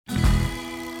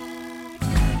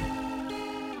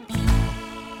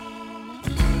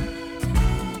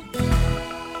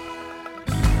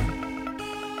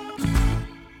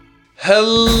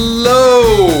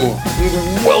Hello,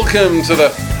 and welcome to the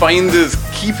Finders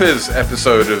Keepers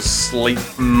episode of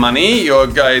Slate Money, your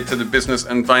guide to the business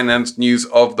and finance news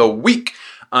of the week.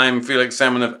 I'm Felix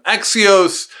Salmon of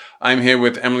Axios. I'm here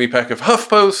with Emily Peck of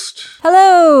HuffPost.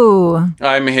 Hello.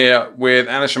 I'm here with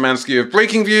Anna Szymanski of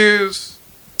Breakingviews.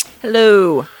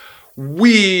 Hello.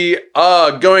 We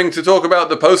are going to talk about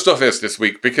the post office this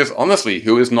week because, honestly,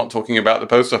 who is not talking about the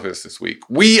post office this week?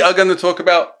 We are going to talk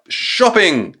about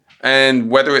shopping and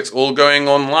whether it's all going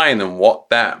online and what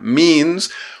that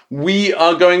means. We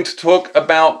are going to talk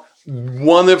about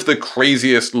one of the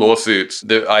craziest lawsuits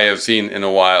that I have seen in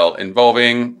a while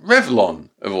involving Revlon,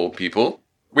 of all people.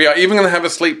 We are even going to have a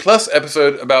Slate Plus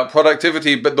episode about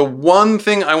productivity, but the one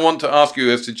thing I want to ask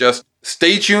you is to just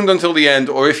stay tuned until the end,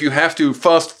 or if you have to,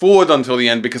 fast forward until the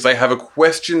end, because I have a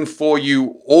question for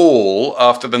you all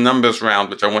after the numbers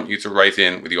round, which I want you to write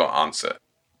in with your answer.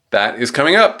 That is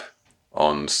coming up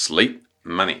on Slate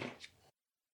Money.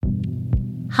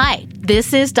 Hi,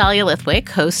 this is Dahlia Lithwick,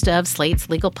 host of Slate's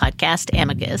legal podcast,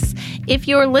 Amicus. If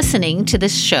you're listening to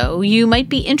this show, you might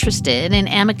be interested in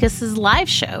Amicus's live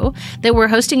show that we're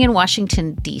hosting in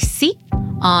Washington, D.C.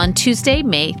 on Tuesday,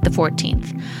 May the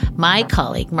 14th. My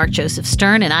colleague, Mark Joseph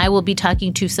Stern, and I will be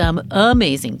talking to some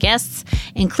amazing guests,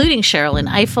 including Sherrilyn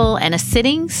Ifill and a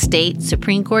sitting state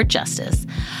Supreme Court justice,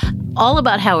 all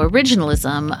about how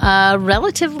originalism, a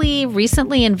relatively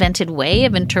recently invented way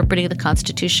of interpreting the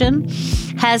Constitution,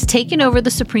 has taken over the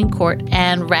Supreme Court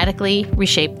and radically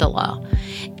reshaped the law.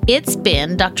 It's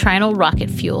been doctrinal rocket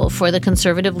fuel for the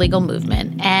conservative legal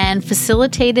movement and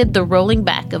facilitated the rolling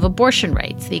back of abortion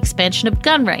rights, the expansion of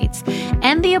gun rights,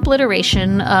 and the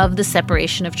obliteration of the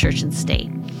separation of church and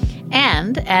state.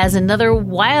 And as another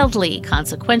wildly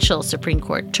consequential Supreme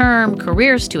Court term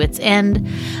careers to its end,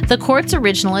 the court's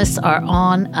originalists are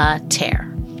on a tear.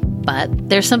 But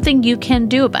there's something you can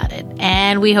do about it,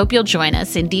 and we hope you'll join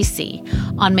us in D.C.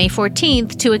 on May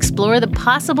 14th to explore the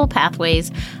possible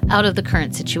pathways out of the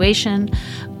current situation.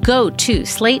 Go to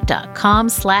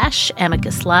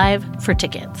slate.com/Amicus Live for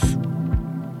tickets.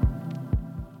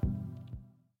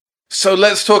 So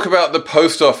let's talk about the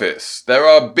post office. There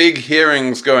are big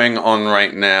hearings going on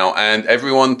right now, and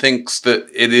everyone thinks that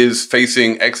it is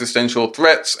facing existential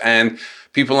threats, and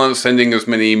people aren't sending as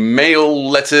many mail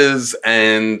letters,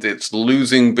 and it's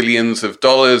losing billions of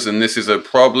dollars, and this is a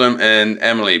problem. And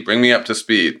Emily, bring me up to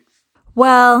speed.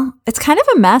 Well, it's kind of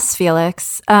a mess,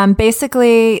 Felix.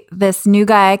 Basically, this new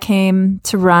guy came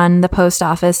to run the post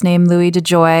office named Louis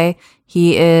DeJoy.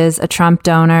 He is a Trump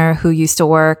donor who used to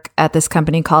work at this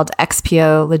company called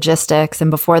XPO Logistics,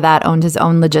 and before that owned his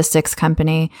own logistics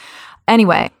company.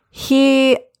 Anyway,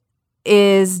 he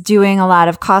is doing a lot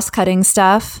of cost-cutting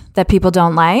stuff that people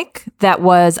don't like that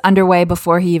was underway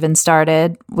before he even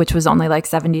started, which was only like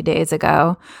 70 days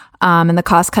ago. And the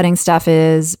cost-cutting stuff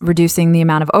is reducing the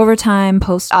amount of overtime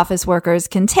post office workers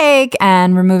can take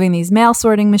and removing these mail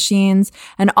sorting machines.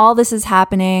 And all this is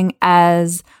happening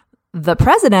as the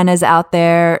president is out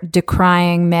there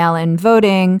decrying mail-in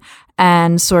voting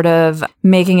and sort of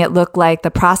making it look like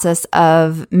the process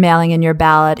of mailing in your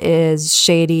ballot is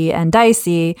shady and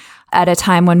dicey at a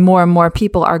time when more and more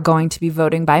people are going to be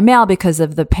voting by mail because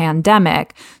of the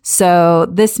pandemic. So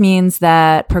this means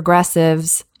that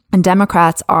progressives and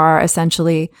Democrats are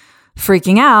essentially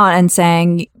freaking out and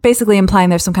saying, basically implying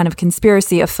there's some kind of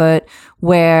conspiracy afoot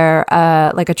where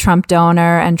like a Trump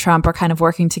donor and Trump are kind of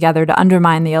working together to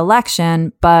undermine the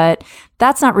election. But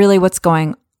that's not really what's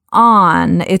going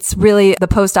on. It's really the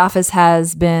post office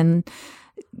has been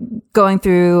going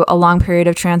through a long period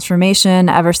of transformation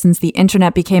ever since the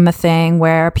internet became a thing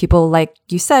where people, like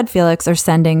you said, Felix, are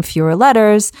sending fewer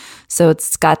letters. So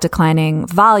it's got declining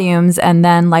volumes. And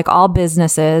then like all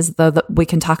businesses, though we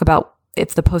can talk about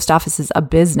if the post office is a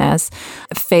business,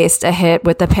 faced a hit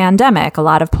with the pandemic. A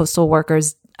lot of postal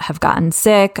workers have gotten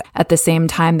sick. At the same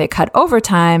time, they cut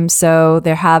overtime. So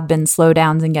there have been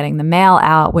slowdowns in getting the mail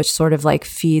out, which sort of like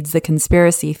feeds the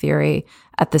conspiracy theory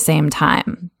at the same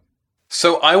time.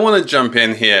 So I want to jump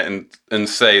in here and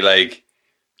say, like,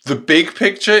 the big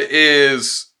picture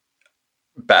is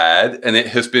bad, and it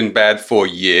has been bad for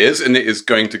years, and it is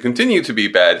going to continue to be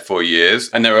bad for years.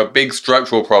 And there are big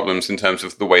structural problems in terms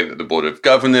of the way that the Board of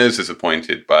Governors is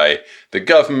appointed by the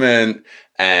government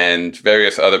and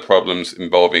various other problems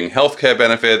involving healthcare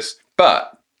benefits.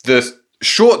 But the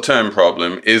short-term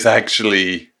problem is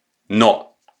actually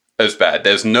not as bad.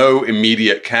 There's no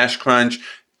immediate cash crunch.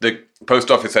 The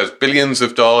Post office has billions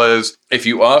of dollars. If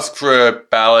you ask for a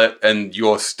ballot and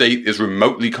your state is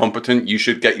remotely competent, you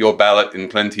should get your ballot in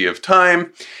plenty of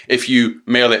time. If you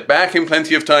mail it back in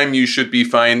plenty of time, you should be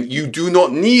fine. You do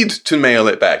not need to mail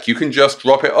it back. You can just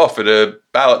drop it off at a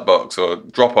ballot box or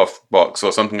drop-off box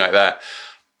or something like that.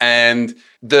 And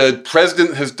the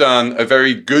president has done a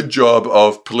very good job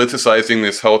of politicizing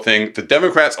this whole thing. The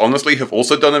Democrats, honestly, have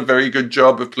also done a very good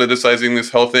job of politicizing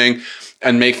this whole thing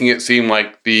and making it seem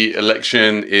like the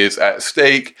election is at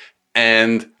stake.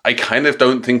 And I kind of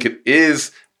don't think it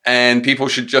is. And people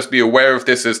should just be aware of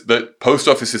this, as the post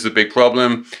office is a big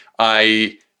problem.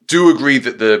 I do agree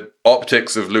that the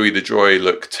optics of Louis DeJoy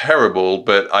look terrible,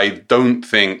 but I don't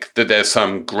think that there's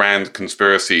some grand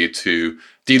conspiracy to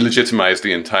delegitimize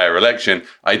the entire election.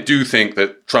 I do think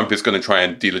that Trump is going to try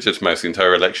and delegitimize the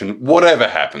entire election, whatever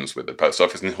happens with the post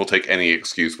office, and he'll take any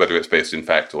excuse, whether it's based in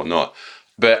fact or not.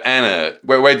 But Anna,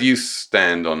 where do you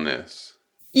stand on this?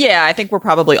 Yeah, I think we're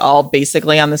probably all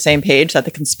basically on the same page that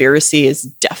the conspiracy is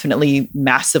definitely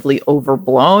massively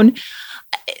overblown.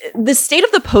 The state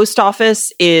of the post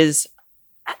office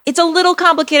it's a little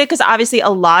complicated because obviously a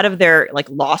lot of their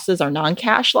losses are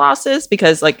non-cash losses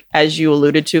because as you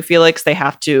alluded to, Felix, they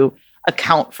have to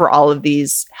account for all of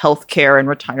these healthcare and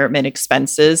retirement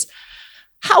expenses.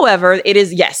 However, it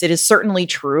is certainly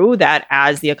true that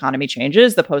as the economy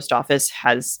changes, the post office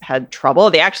has had trouble.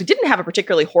 They actually didn't have a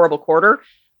particularly horrible quarter,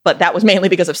 but that was mainly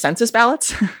because of census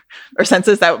ballots or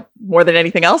census that more than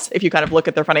anything else, if you kind of look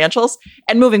at their financials.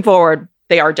 And moving forward,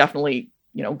 they are definitely,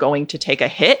 going to take a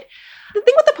hit. The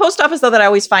thing with the post office, though, that I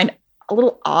always find a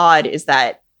little odd is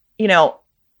that,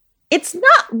 it's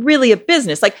not really a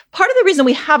business. Part of the reason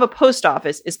we have a post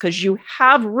office is because you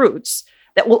have routes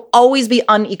that will always be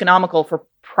uneconomical for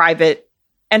private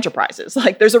enterprises.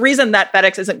 There's a reason that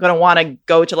FedEx isn't going to want to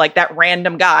go to that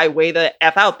random guy way the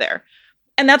F out there.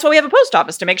 And that's why we have a post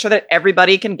office, to make sure that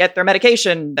everybody can get their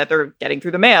medication that they're getting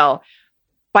through the mail.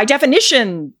 By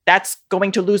definition, that's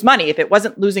going to lose money. If it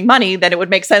wasn't losing money, then it would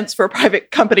make sense for a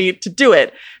private company to do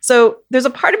it. So there's a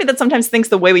part of me that sometimes thinks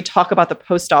the way we talk about the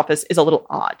post office is a little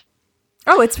odd.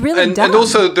 Oh, it's really dumb. And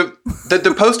also,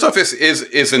 the post office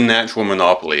is a natural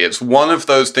monopoly. It's one of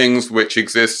those things which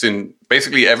exists in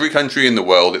basically every country in the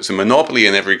world. It's a monopoly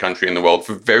in every country in the world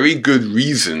for very good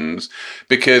reasons,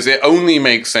 because it only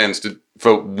makes sense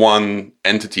for one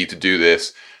entity to do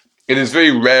this. It is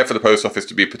very rare for the post office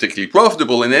to be particularly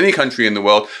profitable in any country in the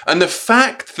world. And the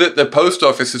fact that the post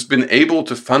office has been able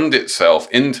to fund itself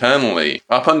internally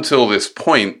up until this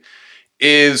point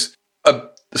is a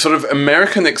sort of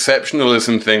American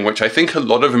exceptionalism thing, which I think a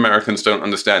lot of Americans don't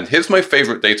understand. Here's my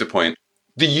favorite data point.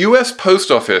 The US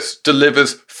Post Office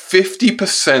delivers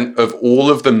 50% of all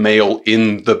of the mail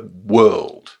in the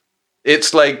world.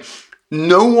 It's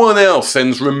no one else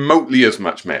sends remotely as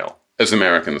much mail as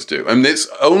Americans do. And it's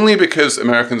only because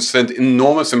Americans send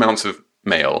enormous amounts of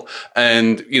mail.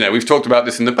 And, we've talked about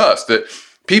this in the past, that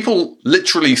people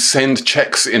literally send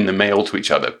checks in the mail to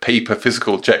each other, paper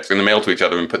physical checks in the mail to each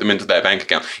other and put them into their bank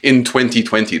account. In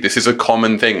 2020, this is a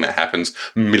common thing that happens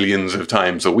millions of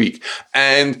times a week.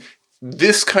 And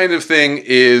this kind of thing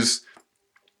is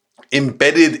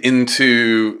embedded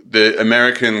into the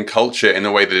American culture in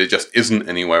a way that it just isn't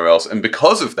anywhere else. And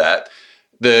because of that,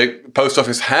 the post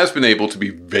office has been able to be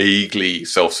vaguely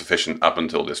self-sufficient up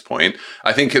until this point.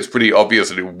 I think it's pretty obvious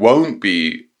that it won't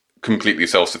be completely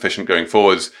self-sufficient going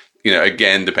forwards,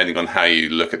 again, depending on how you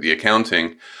look at the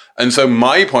accounting. And so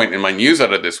my point in my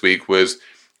newsletter this week was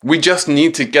we just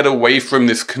need to get away from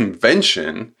this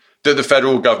convention that the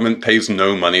federal government pays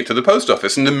no money to the post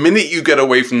office. And the minute you get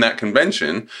away from that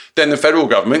convention, then the federal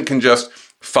government can just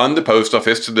fund the post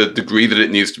office to the degree that it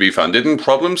needs to be funded and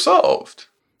problem solved.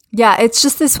 Yeah, it's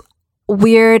just this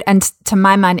weird and, to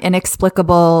my mind,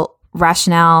 inexplicable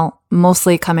rationale,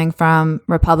 mostly coming from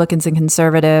Republicans and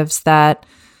conservatives, that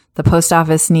the post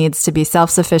office needs to be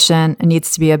self-sufficient, it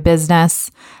needs to be a business,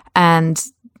 and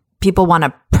people want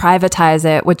to privatize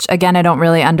it, which, again, I don't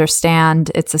really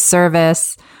understand. It's a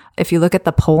service. If you look at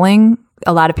the polling,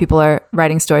 a lot of people are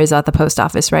writing stories about the post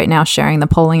office right now, sharing the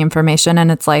polling information,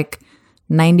 and it's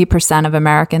 90% of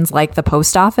Americans like the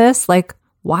post office.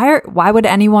 Why would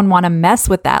anyone want to mess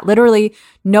with that? Literally,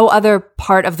 no other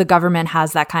part of the government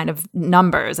has that kind of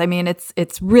numbers. I mean,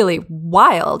 it's really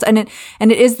wild, and it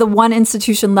is the one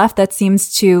institution left that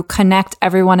seems to connect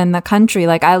everyone in the country.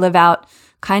 I live out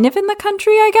kind of in the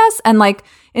country, I guess, and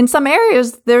in some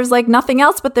areas there's nothing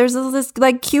else, but there's this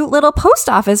cute little post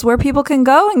office where people can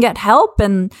go and get help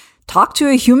and talk to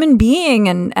a human being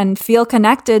and feel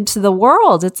connected to the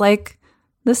world. It's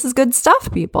This is good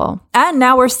stuff, people. And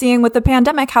now we're seeing with the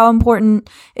pandemic how important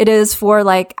it is for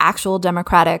like actual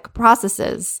democratic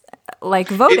processes, like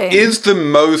voting. It is the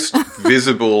most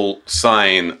visible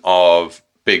sign of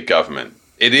big government.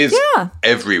 It is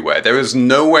everywhere. There is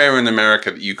nowhere in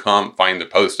America that you can't find a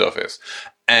post office.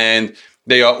 And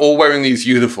they are all wearing these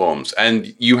uniforms.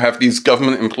 And you have these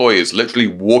government employees literally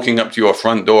walking up to your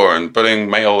front door and putting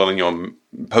mail in your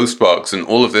postbox and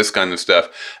all of this kind of stuff.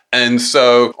 And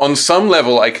so on some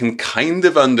level, I can kind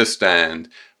of understand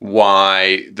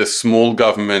why the small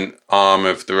government arm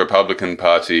of the Republican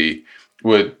Party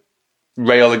would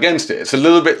rail against it. It's a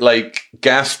little bit like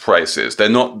gas prices. They're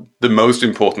not the most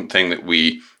important thing that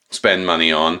we spend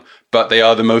money on, but they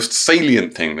are the most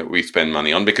salient thing that we spend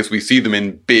money on because we see them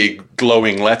in big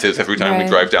glowing letters every time we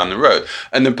drive down the road.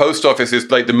 And the post office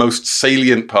is like the most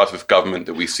salient part of government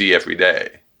that we see every day.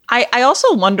 I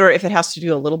also wonder if it has to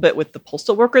do a little bit with the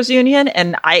Postal Workers Union.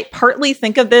 And I partly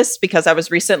think of this because I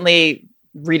was recently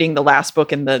reading the last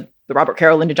book in the Robert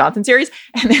Caro, Lyndon Johnson series.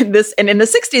 And in the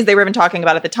 60s, they were even talking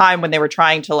about at the time when they were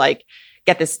trying to like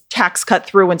get this tax cut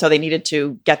through. And so they needed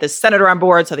to get this senator on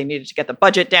board. So they needed to get the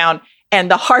budget down. And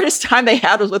the hardest time they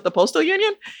had was with the Postal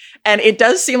Union. And it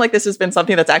does seem like this has been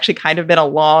something that's actually kind of been a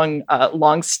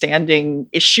long-standing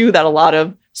issue that a lot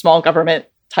of small government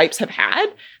types have had.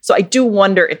 So I do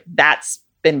wonder if that's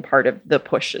been part of the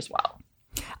push as well.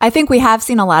 I think we have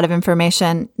seen a lot of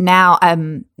information now.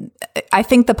 I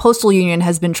think the Postal Union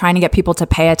has been trying to get people to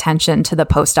pay attention to the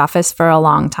post office for a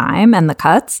long time and the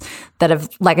cuts that have,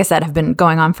 like I said, have been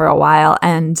going on for a while.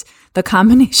 And the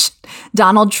combination,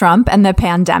 Donald Trump and the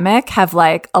pandemic have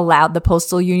like allowed the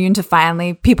Postal Union to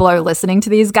finally, people are listening to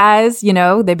these guys, you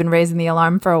know, they've been raising the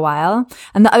alarm for a while.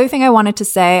 And the other thing I wanted to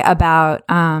say about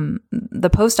the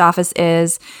post office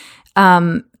is,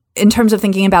 in terms of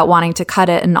thinking about wanting to cut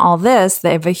it and all this,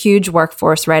 they have a huge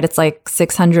workforce, right? It's like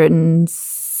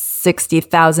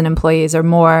 660,000 employees or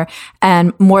more,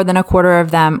 and more than a quarter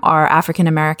of them are African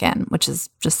American, which is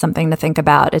just something to think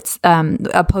about. It's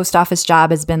a post office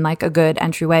job has been like a good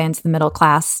entryway into the middle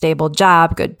class, stable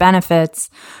job, good benefits.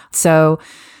 So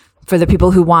for the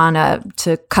people who want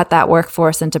to cut that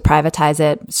workforce and to privatize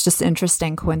it, it's just an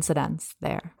interesting coincidence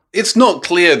there. It's not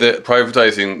clear that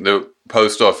privatizing the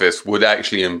post office would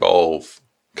actually involve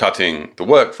cutting the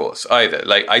workforce either.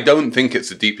 Like, I don't think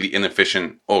it's a deeply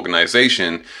inefficient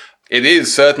organization. It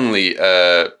is certainly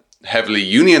a heavily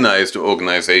unionized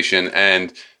organization.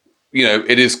 And, you know,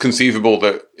 it is conceivable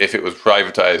that if it was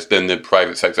privatized, then the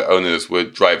private sector owners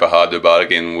would drive a harder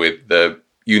bargain with the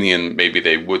union. Maybe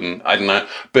they wouldn't. I don't know.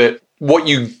 But what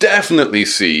you definitely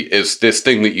see is this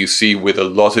thing that you see with a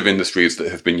lot of industries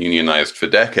that have been unionized for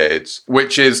decades,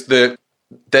 which is that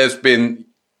there's been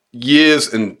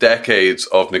years and decades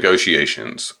of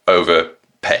negotiations over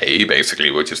pay,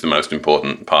 basically, which is the most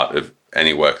important part of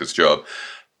any worker's job.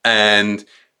 And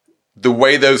the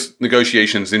way those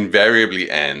negotiations invariably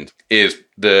end is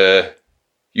the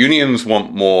unions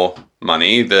want more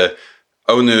money, the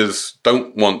owners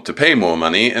don't want to pay more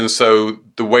money. And so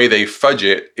the way they fudge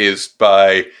it is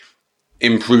by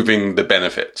improving the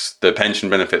benefits, the pension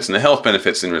benefits and the health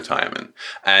benefits in retirement.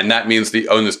 And that means the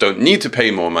owners don't need to pay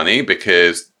more money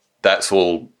because that's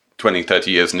all 20,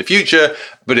 30 years in the future,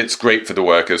 but it's great for the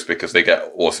workers because they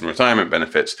get awesome retirement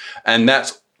benefits. And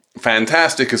that's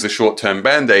fantastic as a short-term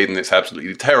band-aid, and it's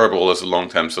absolutely terrible as a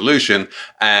long-term solution.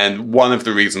 And one of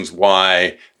the reasons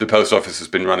why the post office has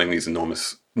been running these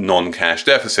enormous non-cash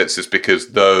deficits is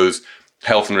because those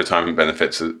health and retirement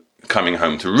benefits are coming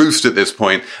home to roost at this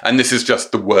point, and this is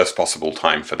just the worst possible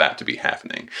time for that to be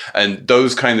happening. And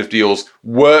those kind of deals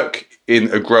work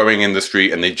in a growing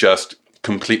industry, and they just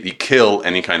completely kill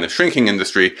any kind of shrinking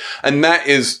industry. And that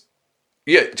is,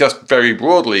 just very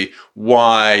broadly,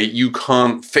 why you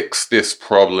can't fix this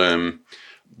problem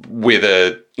with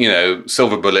a,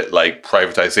 silver bullet like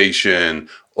privatization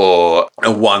or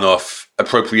a one-off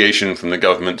appropriation from the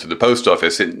government to the post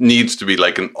office. It needs to be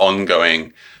like an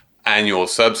ongoing annual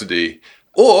subsidy,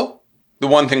 or the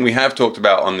one thing we have talked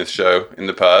about on this show in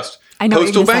the past,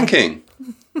 postal banking,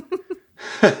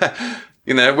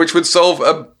 which would solve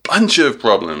a bunch of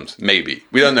problems. Maybe.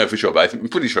 We don't know for sure, but I'm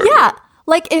pretty sure. Yeah.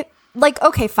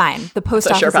 Okay, fine. The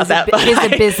post office is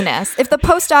a business. If the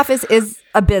post office is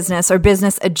a business or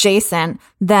business adjacent,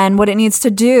 then what it needs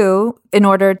to do in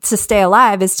order to stay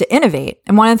alive is to innovate.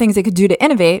 And one of the things it could do to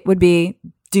innovate would be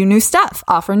do new stuff,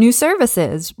 offer new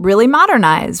services, really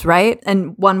modernize, right?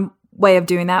 And one way of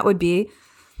doing that would be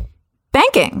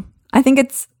banking. I think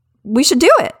we should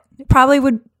do it. It probably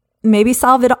would maybe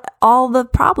solve all the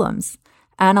problems.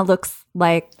 And it looks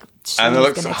like Anna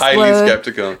looks highly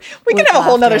skeptical. We can have a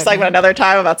whole nother segment another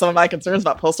time about some of my concerns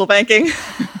about postal banking.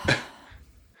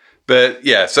 But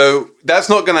yeah, so that's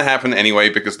not going to happen anyway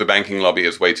because the banking lobby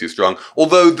is way too strong.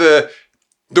 Although the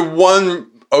one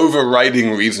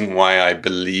overriding reason why I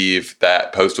believe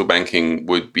that postal banking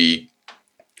would be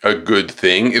a good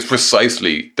thing is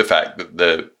precisely the fact that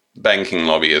the banking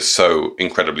lobby is so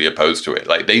incredibly opposed to it.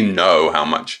 Like, they know how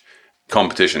much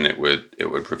competition it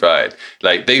would provide.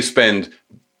 Like, they spend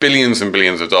billions and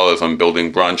billions of dollars on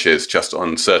building branches just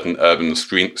on certain urban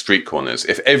street corners.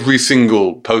 If every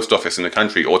single post office in the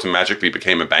country automatically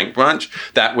became a bank branch,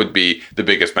 that would be the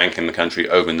biggest bank in the country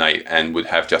overnight and would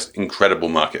have just incredible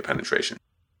market penetration.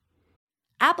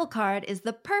 Apple Card is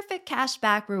the perfect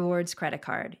cashback rewards credit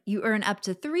card. You earn up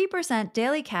to 3%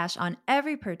 daily cash on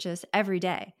every purchase every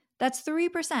day. That's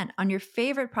 3% on your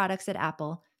favorite products at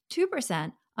Apple,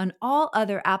 2% on all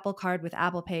other Apple Card with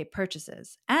Apple Pay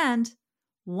purchases, and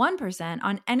 1%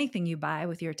 on anything you buy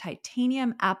with your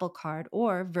titanium Apple Card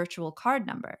or virtual card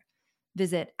number.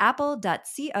 Visit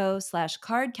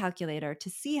apple.co/card calculator to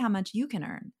see how much you can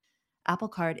earn. Apple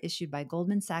Card issued by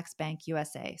Goldman Sachs Bank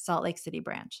USA, Salt Lake City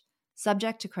branch.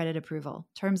 Subject to credit approval.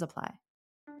 Terms apply.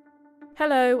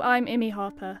 Hello, I'm Imi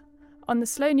Harper. On the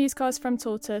Slow Newscast from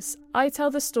Tortoise, I tell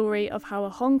the story of how a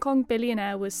Hong Kong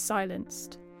billionaire was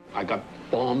silenced. I got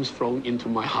bombs thrown into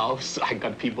my house. I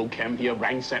got people came here,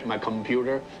 ransacked my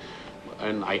computer.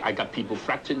 And I got people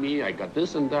threatening me. I got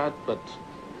this and that, but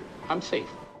I'm safe.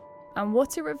 And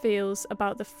what it reveals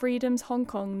about the freedoms Hong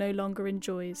Kong no longer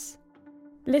enjoys.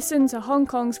 Listen to Hong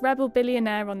Kong's rebel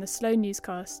billionaire on the Slow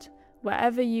Newscast,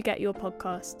 wherever you get your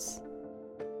podcasts.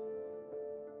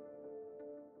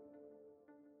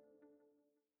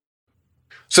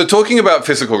 So talking about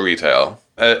physical retail,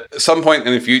 at some point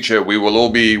in the future, we will all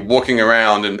be walking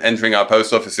around and entering our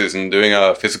post offices and doing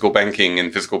our physical banking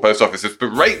in physical post offices. But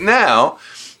right now,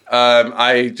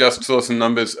 I just saw some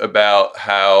numbers about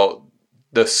how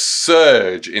the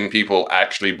surge in people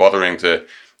actually bothering to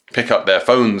pick up their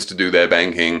phones to do their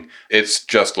banking, it's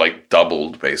just like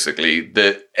doubled, basically.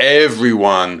 That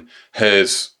everyone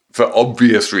has, for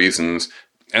obvious reasons,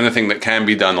 anything that can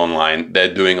be done online,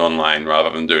 they're doing online rather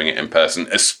than doing it in person,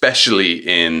 especially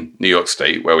in New York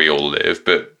State, where we all live,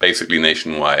 but basically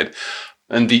nationwide.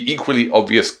 And the equally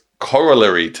obvious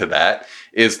corollary to that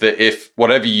is that if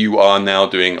whatever you are now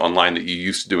doing online that you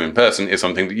used to do in person is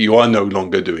something that you are no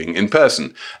longer doing in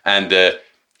person. And the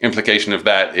implication of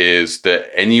that is that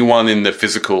anyone in the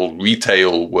physical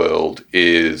retail world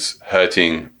is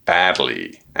hurting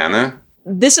badly. Anna?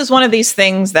 This is one of these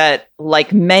things that,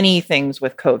 like many things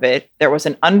with COVID, there was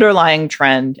an underlying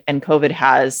trend and COVID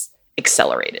has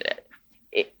accelerated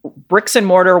it. Bricks and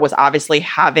mortar was obviously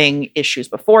having issues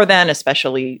before then,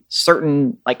 especially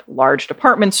certain like large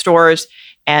department stores.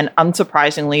 And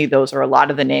unsurprisingly, those are a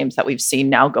lot of the names that we've seen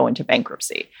now go into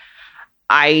bankruptcy.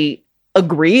 I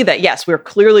agree that, yes, we're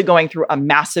clearly going through a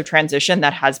massive transition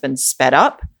that has been sped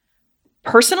up.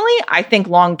 Personally, I think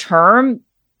long term,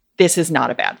 this is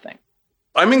not a bad thing.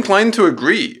 I'm inclined to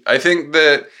agree. I think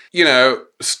that,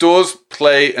 stores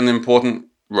play an important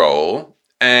role.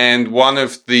 And one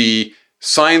of the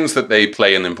signs that they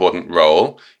play an important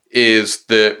role is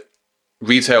that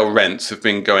retail rents have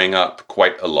been going up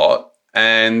quite a lot.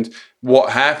 And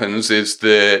what happens is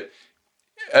that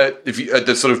at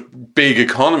the sort of big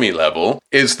economy level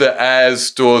is that as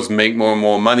stores make more and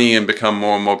more money and become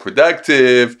more and more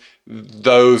productive,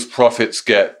 those profits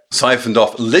get siphoned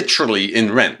off literally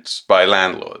in rents by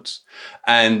landlords.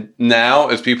 And now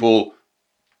as people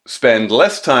spend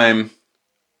less time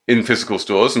in physical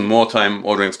stores and more time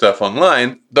ordering stuff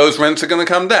online, those rents are going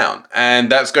to come down. And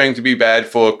that's going to be bad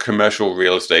for commercial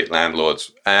real estate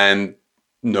landlords. And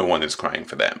no one is crying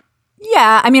for them.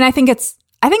 Yeah, I mean, I think it's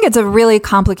a really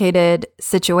complicated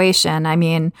situation. I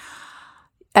mean,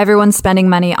 everyone's spending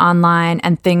money online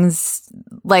and things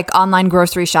like online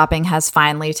grocery shopping has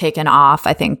finally taken off.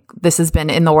 I think this has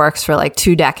been in the works for like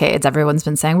 2 decades. Everyone's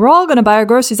been saying, we're all going to buy our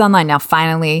groceries online. Now,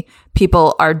 finally,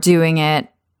 people are doing it.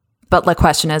 But the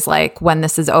question is like, when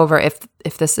this is over, if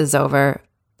this is over,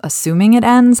 assuming it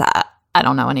ends, I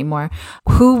don't know anymore.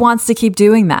 Who wants to keep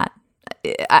doing that?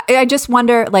 I just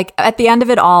wonder, like, at the end of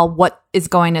it all, what is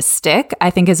going to stick, I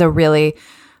think is a really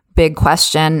big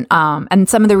question. And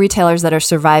some of the retailers that are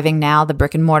surviving now, the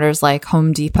brick and mortars like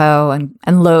Home Depot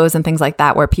and Lowe's and things like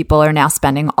that, where people are now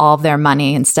spending all of their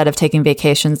money instead of taking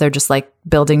vacations, they're just like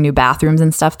building new bathrooms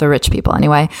and stuff, the rich people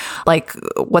anyway. Like,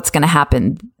 what's going to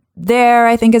happen there,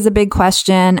 I think, is a big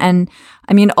question. And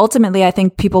I mean, ultimately, I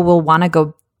think people will want to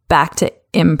go back to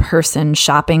in-person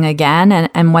shopping again.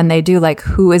 And when they do, like,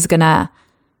 who is going to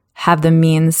have the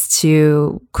means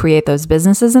to create those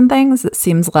businesses and things? It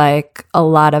seems like a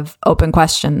lot of open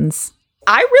questions.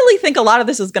 I really think a lot of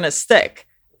this is going to stick.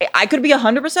 I could be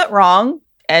 100% wrong.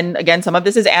 And again, some of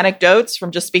this is anecdotes from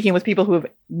just speaking with people who have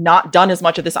not done as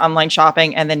much of this online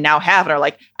shopping and then now have and are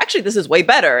like, actually, this is way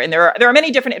better. And there are many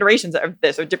different iterations of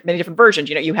this, or many different versions.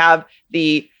 You know, you have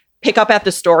the pick up at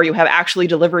the store, you have actually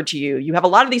delivered to you. You have a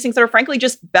lot of these things that are frankly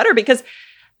just better because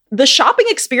the shopping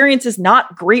experience is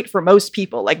not great for most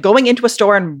people. Like going into a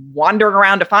store and wandering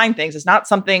around to find things is not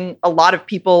something a lot of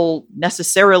people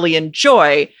necessarily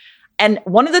enjoy. And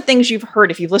one of the things you've heard,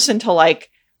 if you've listened to like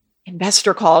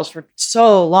investor calls for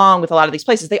so long with a lot of these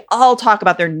places, they all talk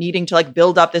about their needing to like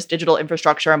build up this digital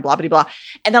infrastructure and blah, blah, blah.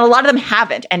 And then a lot of them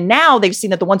haven't. And now they've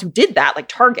seen that the ones who did that, like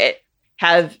Target,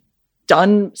 have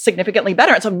done significantly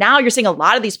better. And so now you're seeing a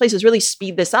lot of these places really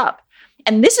speed this up.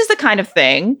 And this is the kind of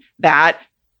thing that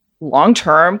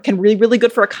long-term can really, really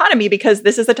good for economy because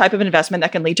this is the type of investment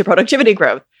that can lead to productivity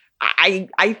growth.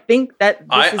 I think that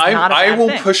this is not a bad I will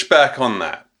thing. push back on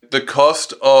that. The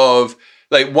cost of,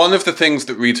 like, one of the things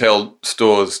that retail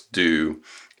stores do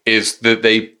is that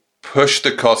they push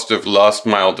the cost of last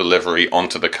mile delivery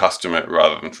onto the customer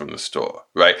rather than from the store,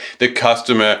 right? The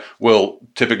customer will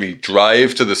typically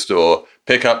drive to the store,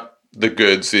 pick up the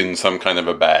goods in some kind of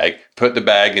a bag, put the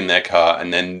bag in their car,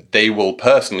 and then they will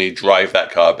personally drive that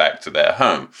car back to their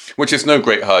home, which is no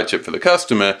great hardship for the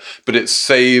customer, but it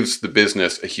saves the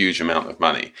business a huge amount of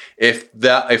money. If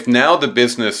now the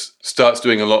business starts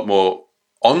doing a lot more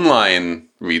online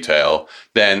retail,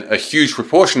 then a huge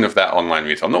proportion of that online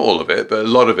retail, not all of it, but a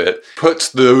lot of it, puts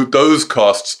those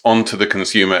costs onto the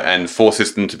consumer and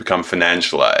forces them to become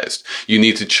financialized. You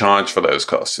need to charge for those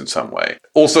costs in some way.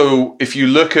 Also, if you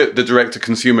look at the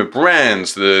direct-to-consumer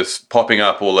brands that are popping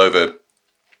up all over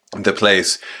the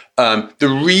place,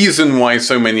 the reason why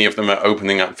so many of them are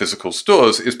opening up physical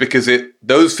stores is because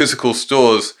those physical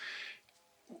stores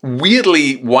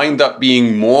weirdly wind up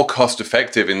being more cost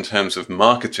effective in terms of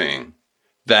marketing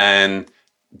than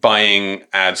buying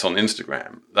ads on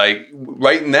Instagram. Like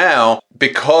right now,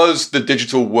 because the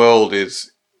digital world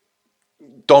is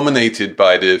dominated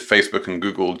by the Facebook and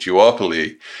Google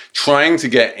duopoly, trying to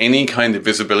get any kind of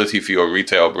visibility for your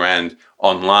retail brand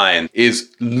online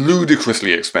is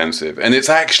ludicrously expensive. And it's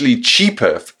actually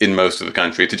cheaper in most of the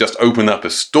country to just open up a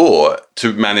store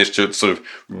to manage to sort of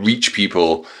reach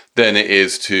people than it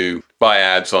is to buy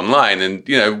ads online. And,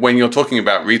 you know, when you're talking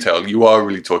about retail, you are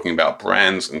really talking about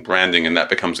brands and branding, and that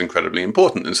becomes incredibly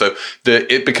important. And so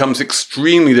it becomes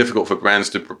extremely difficult for brands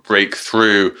to break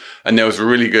through. And there was a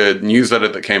really good newsletter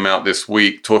that came out this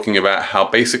week talking about how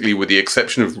basically, with the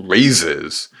exception of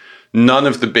razors, none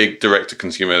of the big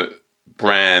direct-to-consumer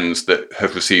brands that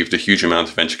have received a huge amount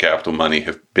of venture capital money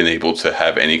have been able to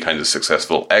have any kind of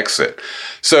successful exit.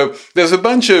 So there's a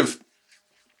bunch of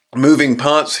moving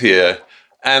parts here.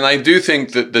 And I do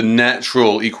think that the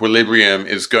natural equilibrium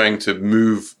is going to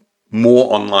move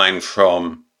more online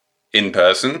from in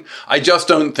person. I just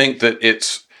don't think that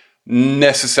it's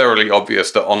necessarily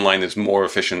obvious that online is more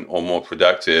efficient or more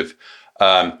productive.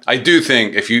 I do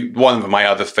think one of my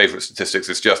other favorite statistics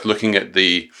is just looking at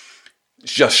the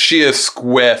sheer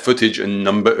square footage and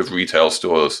number of retail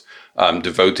stores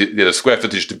square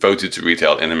footage devoted to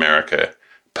retail in America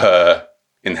per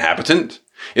inhabitant.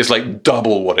 It's like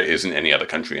double what it is in any other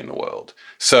country in the world.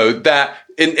 So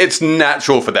it's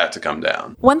natural for that to come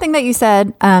down. One thing that you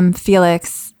said,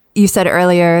 Felix, you said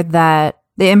earlier that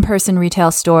the in-person retail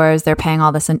stores, they're paying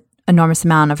all this enormous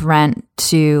amount of rent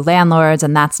to landlords,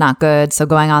 and that's not good. So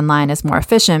going online is more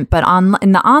efficient. But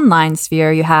in the online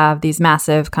sphere, you have these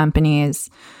massive companies,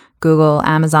 Google,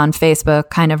 Amazon, Facebook,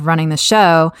 kind of running the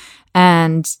show.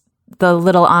 And the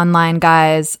little online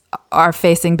guys are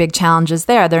facing big challenges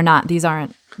there. These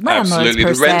aren't landlords Absolutely.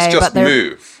 per The rents se, just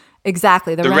move.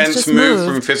 Exactly. The rents just move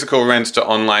from physical rents to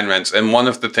online rents. And one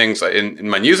of the things in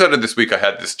my newsletter this week, I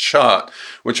had this chart,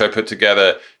 which I put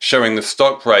together showing the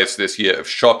stock price this year of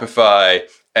Shopify,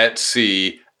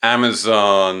 Etsy,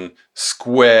 Amazon,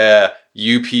 Square,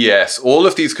 UPS, all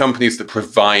of these companies that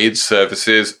provide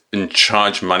services and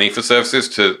charge money for services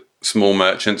to small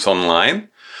merchants online.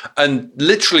 And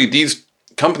literally these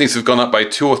companies have gone up by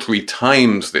 2 or 3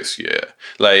 times this year.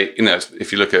 Like, you know,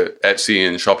 if you look at Etsy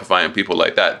and Shopify and people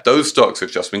like that, those stocks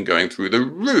have just been going through the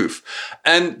roof.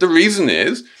 And the reason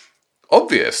is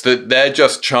obvious, that they're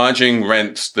just charging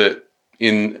rents that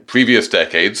in previous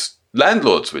decades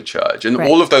landlords would charge. And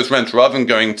all of those rents, rather than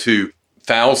going to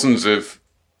thousands of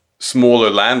smaller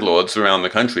landlords around the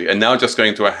country, are now just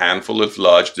going to a handful of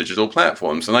large digital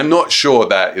platforms. And I'm not sure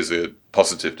that is a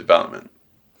positive development.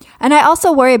 And I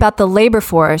also worry about the labor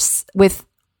force with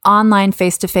online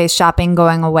face-to-face shopping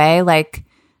going away, like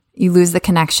you lose the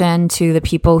connection to the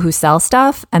people who sell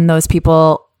stuff, and those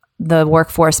people, the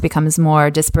workforce becomes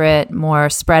more disparate, more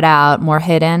spread out, more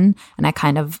hidden. And I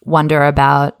kind of wonder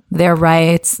about their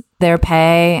rights, their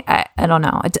pay. I don't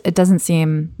know. It doesn't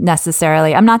seem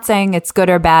necessarily, I'm not saying it's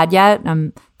good or bad yet.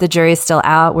 The jury's still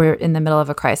out. We're in the middle of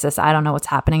a crisis. I don't know what's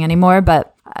happening anymore,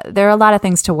 but there are a lot of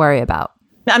things to worry about.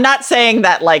 I'm not saying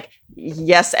that, like,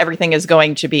 yes, everything is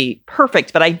going to be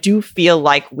perfect, but I do feel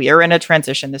like we're in a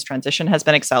transition. This transition has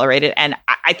been accelerated. And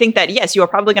I think that, yes, you are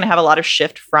probably going to have a lot of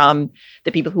shift from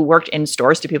the people who worked in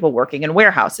stores to people working in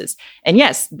warehouses. And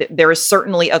yes, there is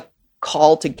certainly a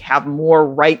call to have more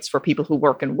rights for people who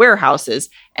work in warehouses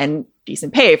and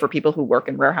decent pay for people who work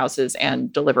in warehouses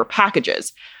and deliver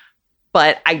packages.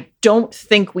 But I don't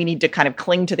think we need to kind of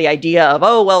cling to the idea of,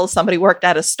 oh, well, somebody worked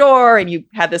at a store and you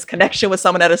had this connection with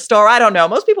someone at a store. I don't know.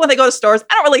 Most people, when they go to stores,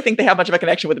 I don't really think they have much of a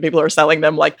connection with the people who are selling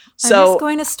them. Like, so I miss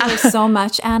going to stores so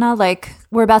much, Anna. Like,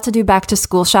 we're about to do back to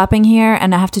school shopping here,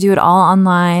 and I have to do it all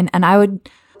online. And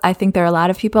I think there are a lot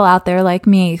of people out there like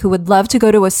me who would love to go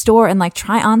to a store and like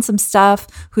try on some stuff,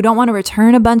 who don't want to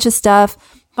return a bunch of stuff.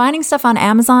 Finding stuff on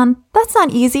Amazon, that's not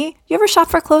easy. You ever shop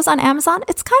for clothes on Amazon?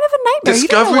 It's kind of a nightmare.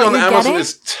 Discovery on Amazon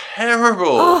is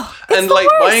terrible. Oh, and like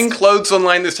buying clothes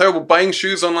online is terrible. Buying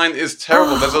shoes online is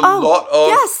terrible. There's a lot of...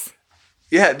 Yes.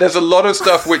 Yeah, there's a lot of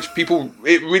stuff which people,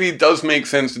 it really does make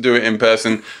sense to do it in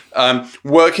person.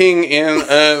 Working in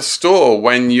a store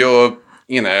when you're,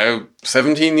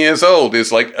 17 years old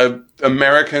is like a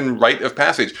American rite of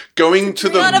passage. Going to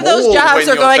the mall. None of those jobs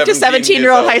are going to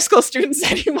 17-year-old high school students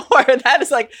anymore. That is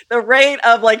like the rate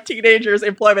of like teenagers'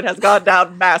 employment has gone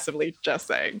down massively, just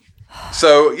saying.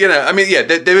 So,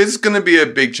 there is going to be a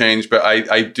big change, but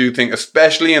I do think,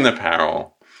 especially in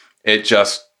apparel, it's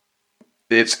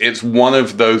one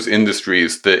of those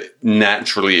industries that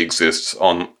naturally exists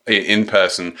in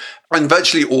person, and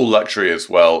virtually all luxury as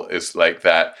well is like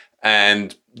that.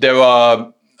 And there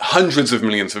are hundreds of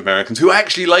millions of Americans who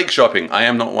actually like shopping. I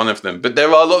am not one of them, but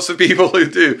there are lots of people who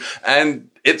do.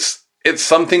 And it's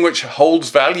something which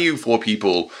holds value for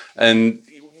people. And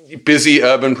busy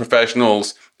urban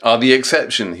professionals are the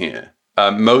exception here.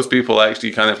 Most people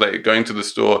actually kind of like going to the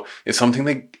store is something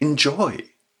they enjoy.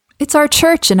 It's our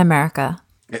church in America.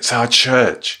 It's our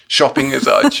church. Shopping is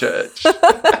our church.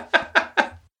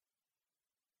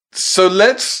 So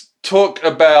let's talk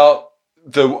about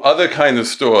the other kind of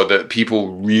store that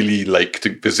people really like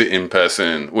to visit in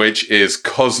person, which is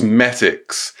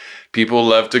cosmetics. People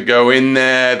love to go in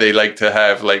there. They like to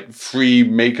have like free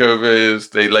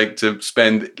makeovers. They like to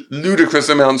spend ludicrous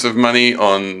amounts of money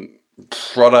on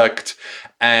product.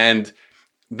 And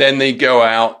then they go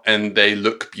out and they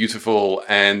look beautiful,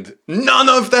 and none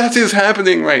of that is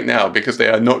happening right now because they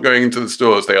are not going into the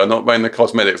stores. They are not buying the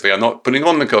cosmetics. They are not putting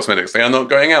on the cosmetics. They are not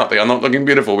going out. They are not looking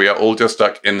beautiful. We are all just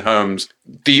stuck in homes.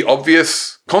 The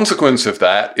obvious consequence of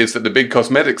that is that the big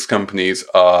cosmetics companies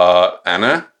are,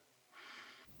 Anna?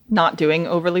 Not doing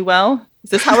overly well. Is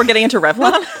this how we're getting into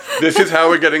Revlon? This is how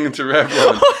we're getting into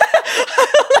Revlon.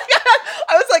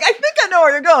 I was like, I think I know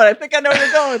where you're going. I think I know where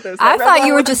you're going with this. I thought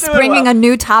you were just springing a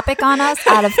new topic on us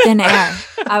out of thin air.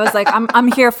 I was like,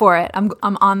 I'm here for it. I'm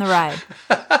on the ride.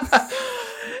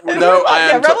 No,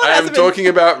 I am talking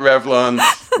about Revlon,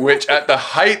 which at the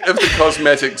height of the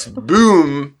cosmetics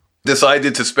boom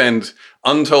decided to spend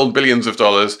untold billions of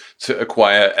dollars to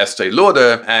acquire Estee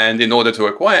Lauder. And in order to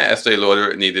acquire Estee Lauder,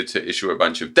 it needed to issue a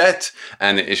bunch of debt.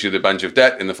 And it issued a bunch of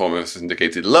debt in the form of a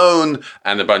syndicated loan.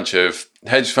 And a bunch of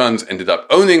hedge funds ended up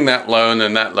owning that loan.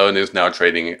 And that loan is now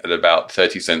trading at about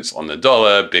 30 cents on the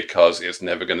dollar because it's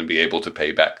never going to be able to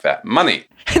pay back that money.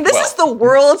 And this is the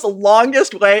world's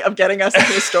longest way of getting us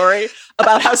into a story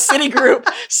about how Citigroup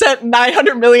sent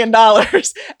 $900 million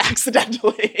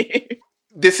accidentally.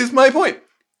 This is my point.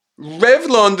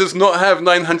 Revlon does not have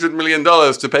 $900 million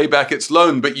to pay back its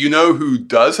loan, but you know who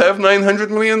does have $900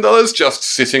 million just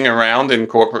sitting around in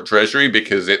corporate treasury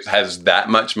because it has that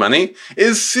much money?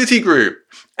 Is Citigroup.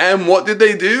 And what did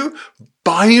they do?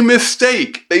 By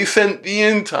mistake, they sent the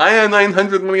entire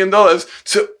 $900 million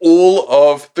to all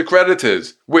of the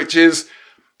creditors,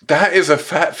 that is a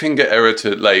fat finger error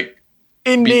to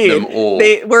beat them all.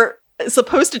 They were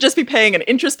supposed to just be paying an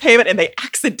interest payment and they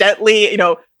accidentally,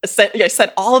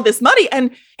 sent all of this money, and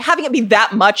having it be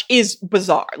that much is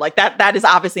bizarre. Like that is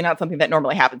obviously not something that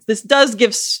normally happens. This does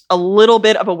give a little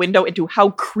bit of a window into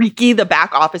how creaky the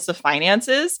back office of finance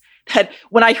is. That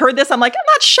when I heard this, I'm like, I'm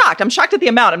not shocked. I'm shocked at the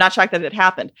amount. I'm not shocked that it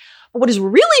happened. But what is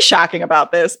really shocking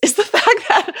about this is the fact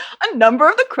that a number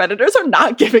of the creditors are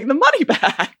not giving the money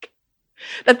back.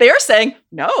 That they are saying,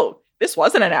 no, this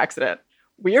wasn't an accident.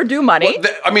 We are due money.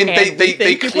 Well,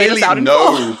 they clearly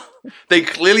know. They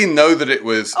clearly know that it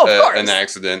was an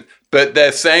accident, but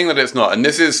they're saying that it's not. And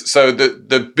this is so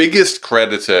the biggest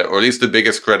creditor, or at least the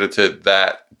biggest creditor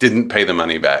that didn't pay the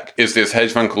money back, is this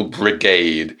hedge fund called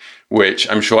Brigade, which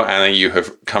I'm sure, Anna, you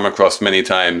have come across many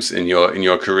times in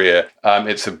your career.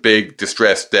 It's a big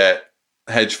distressed debt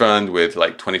hedge fund with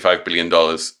like $25 billion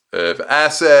of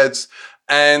assets.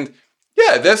 And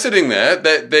yeah, they're sitting there.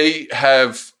 They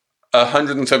have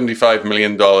 $175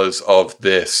 million of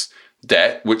this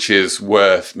debt, which is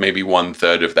worth maybe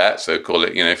 1/3 of that. So call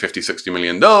it, $50-60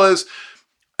 million.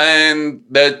 And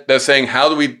they're saying, how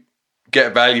do we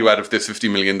get value out of this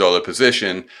 $50 million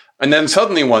position? And then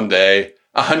suddenly one day,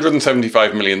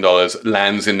 $175 million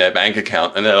lands in their bank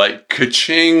account. And they're like,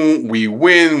 ka-ching, we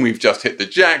win. We've just hit the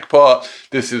jackpot.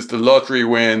 This is the lottery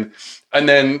win. And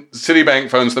then Citibank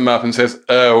phones them up and says,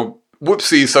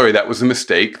 whoopsie, sorry, that was a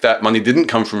mistake. That money didn't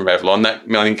come from Revlon. That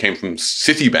money came from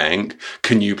Citibank.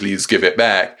 Can you please give it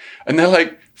back? And they're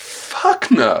like,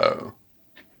 fuck no.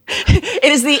 It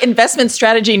is the investment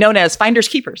strategy known as finders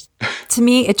keepers. To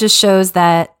me, it just shows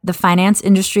that the finance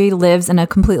industry lives in a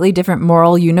completely different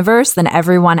moral universe than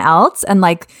everyone else. And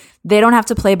like, they don't have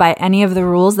to play by any of the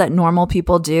rules that normal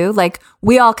people do. Like,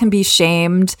 we all can be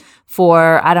shamed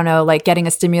for, I don't know, like getting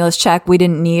a stimulus check we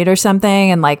didn't need or something.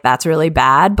 And like, that's really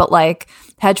bad. But like,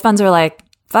 hedge funds are like,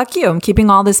 fuck you, I'm keeping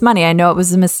all this money. I know it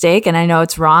was a mistake and I know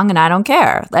it's wrong and I don't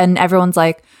care. And everyone's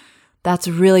like, that's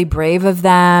really brave of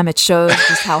them. It shows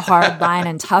just how hardline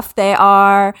and tough they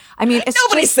are. I mean, it's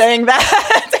nobody's saying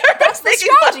that. That's the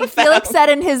strategy. Felix said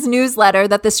in his newsletter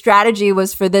that the strategy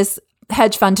was for this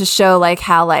hedge fund to show like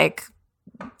how like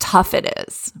tough it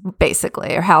is,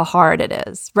 basically, or how hard it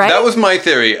is, right? That was my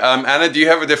theory. Anna, do you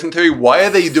have a different theory? Why are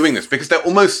they doing this? Because they're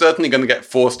almost certainly going to get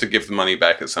forced to give the money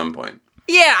back at some point.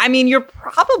 Yeah, I mean, you're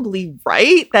probably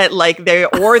right that like they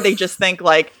just think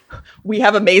like, we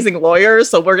have amazing lawyers,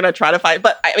 so we're going to try to find.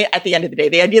 But I mean, at the end of the day,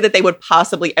 the idea that they would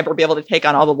possibly ever be able to take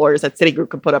on all the lawyers that Citigroup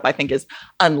could put up, I think is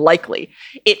unlikely.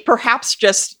 It perhaps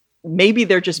just, maybe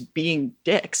they're just being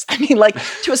dicks. I mean, like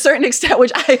to a certain extent,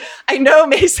 which I know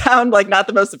may sound like not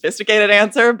the most sophisticated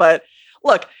answer, but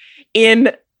look,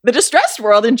 in the distressed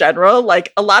world in general,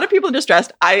 like a lot of people in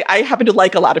distressed, I happen to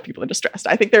like a lot of people in distressed.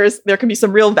 I think there can be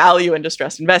some real value in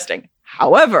distressed investing.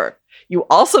 However, you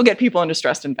also get people in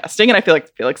distressed investing. And I feel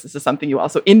like, Felix, this is something you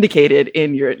also indicated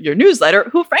in your newsletter,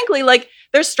 who frankly, like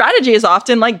their strategy is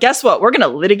often like, guess what? We're going to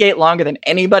litigate longer than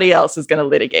anybody else is going to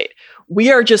litigate.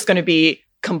 We are just going to be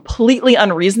completely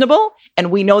unreasonable.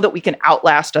 And we know that we can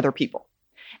outlast other people.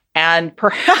 And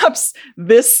perhaps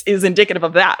this is indicative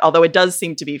of that, although it does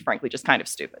seem to be, frankly, just kind of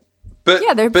stupid. But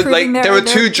yeah, there are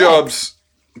two jobs.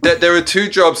 There are two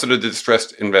jobs that a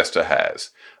distressed investor has.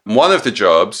 One of the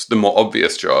jobs, the more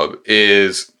obvious job,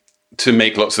 is to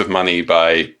make lots of money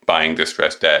by buying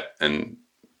distressed debt and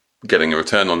getting a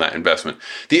return on that investment.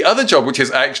 The other job, which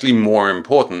is actually more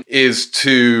important, is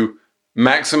to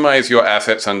maximize your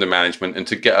assets under management and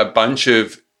to get a bunch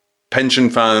of pension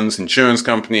funds, insurance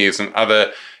companies, and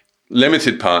other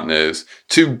limited partners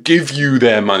to give you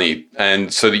their money,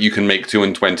 and so that you can make 2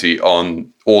 and 20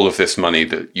 on all of this money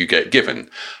that you get given.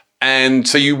 And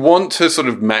so you want to sort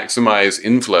of maximize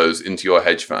inflows into your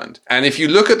hedge fund. And if you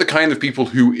look at the kind of people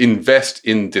who invest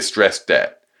in distressed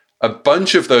debt, a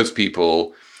bunch of those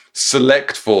people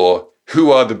select for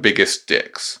who are the biggest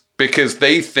dicks, because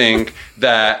they think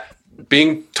that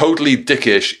being totally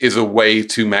dickish is a way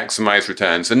to maximize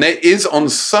returns. And there is, on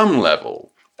some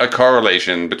level, a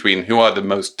correlation between who are the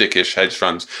most dickish hedge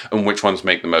funds and which ones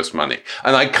make the most money.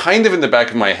 And I kind of, in the back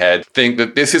of my head, think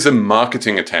that this is a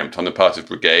marketing attempt on the part of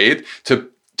Brigade to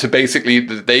basically,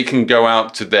 that they can go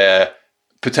out to their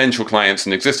potential clients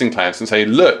and existing clients and say,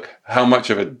 look, how much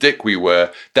of a dick we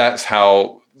were. That's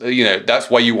how,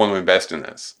 that's why you want to invest in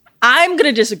this. I'm going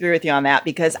to disagree with you on that,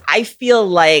 because I feel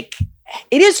like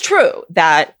it is true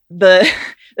that the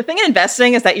thing in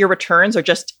investing is that your returns are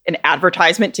just an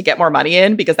advertisement to get more money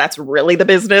in, because that's really the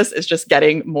business, is just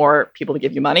getting more people to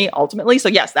give you money ultimately. So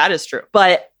yes, that is true.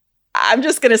 But I'm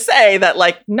just going to say that,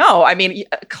 like, no, I mean,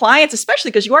 clients,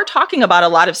 especially because you are talking about a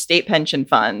lot of state pension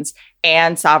funds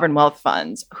and sovereign wealth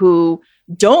funds who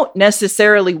don't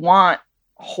necessarily want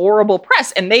horrible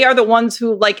press. And they are the ones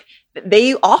who, like,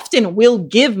 they often will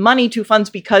give money to funds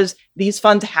because these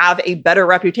funds have a better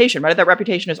reputation, whether that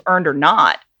reputation is earned or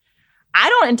not. I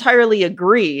don't entirely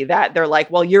agree that they're like,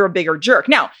 well, you're a bigger jerk.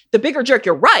 Now, the bigger jerk,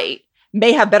 you're right,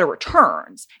 may have better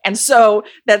returns. And so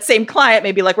that same client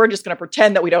may be like, we're just going to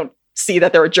pretend that we don't see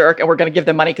that they're a jerk and we're going to give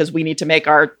them money because we need to make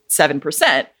our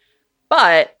 7%.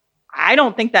 But I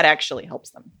don't think that actually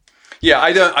helps them. Yeah,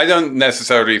 I don't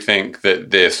necessarily think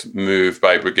that this move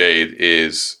by Brigade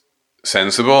is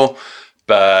sensible,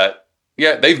 but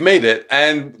yeah, they've made it.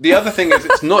 And the other thing is,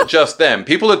 it's not just them.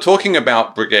 People are talking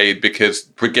about Brigade because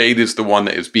Brigade is the one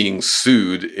that is being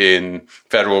sued in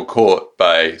federal court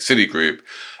by Citigroup.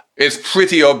 It's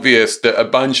pretty obvious that a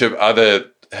bunch of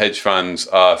other hedge funds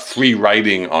are free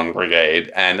riding on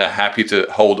Brigade and are happy to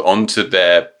hold on to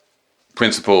their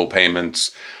principal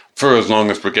payments for as long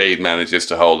as Brigade manages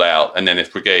to hold out. And then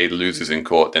if Brigade loses in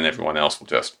court, then everyone else will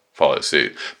just follow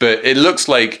suit. But it looks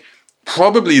like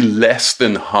probably less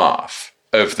than half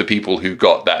of the people who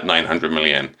got that $900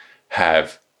 million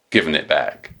have given it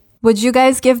back. Would you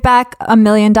guys give back $1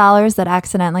 million that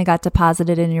accidentally got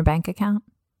deposited in your bank account?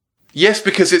 Yes,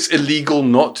 because it's illegal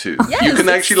not to. Yes, you can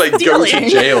actually go to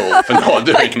jail for not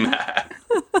doing that.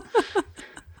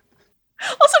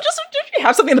 Also, just you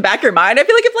have something in the back of your mind. I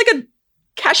feel like if like a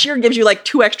cashier gives you like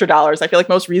 $2 extra, I feel like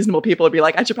most reasonable people would be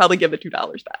like, I should probably give the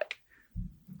 $2 back.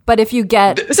 But if you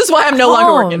get This is why I'm no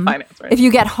longer working in finance, right? If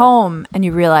you get home and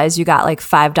you realize you got like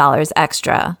 $5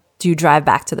 extra, do you drive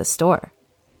back to the store?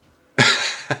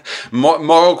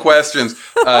 Moral questions.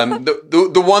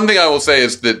 The one thing I will say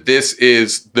is that this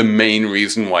is the main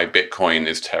reason why Bitcoin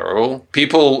is terrible.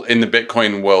 People in the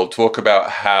Bitcoin world talk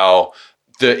about how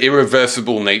the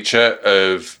irreversible nature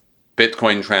of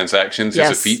Bitcoin transactions is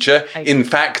a feature. In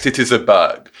fact, it is a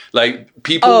bug. Like,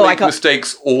 people make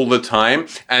mistakes all the time,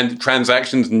 and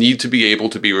transactions need to be able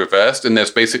to be reversed. And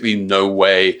there's basically no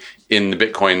way in the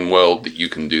Bitcoin world that you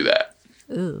can do that.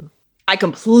 Ooh. I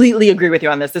completely agree with you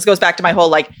on this. This goes back to my whole,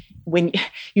 like, when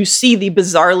you see the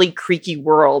bizarrely creaky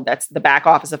world, that's the back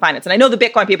office of finance. And I know the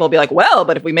Bitcoin people will be like, well,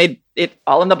 but if we made it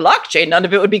all in the blockchain, none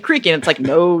of it would be creaky. And it's like,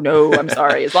 no, I'm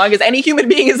sorry. As long as any human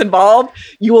being is involved,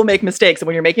 you will make mistakes. And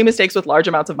when you're making mistakes with large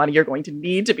amounts of money, you're going to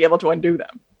need to be able to undo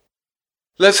them.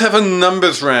 Let's have a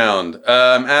numbers round.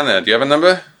 Anna, do you have a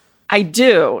number? I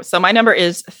do. So my number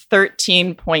is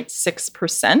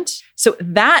 13.6%. So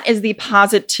that is the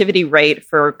positivity rate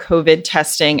for COVID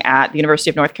testing at the University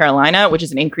of North Carolina, which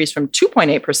is an increase from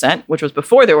 2.8%, which was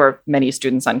before there were many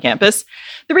students on campus.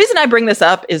 The reason I bring this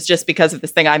up is just because of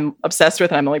this thing I'm obsessed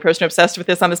with, and I'm the only person obsessed with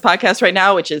this on this podcast right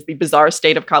now, which is the bizarre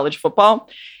state of college football.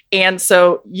 And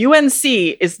so UNC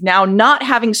is now not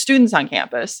having students on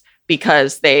campus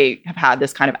because they have had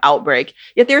this kind of outbreak,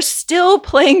 yet they're still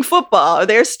playing football.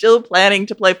 They're still planning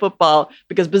to play football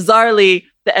because bizarrely,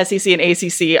 the SEC and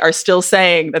ACC are still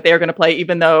saying that they're going to play,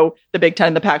 even though the Big Ten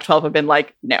and the Pac-12 have been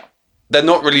like, no. They're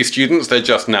not really students. They're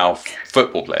just now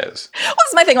football players. Well, this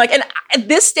is my thing. Like, and at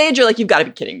this stage, you're like, you've got to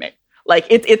be kidding me. Like,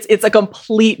 it's a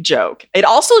complete joke. It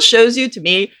also shows you, to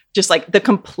me, just like the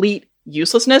complete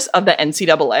uselessness of the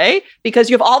NCAA, because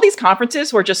you have all these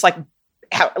conferences who are just like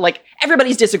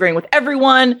everybody's disagreeing with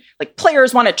everyone, like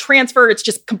players want to transfer. It's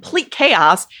just complete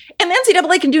chaos. And the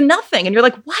NCAA can do nothing. And you're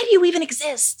like, why do you even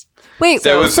exist? Wait,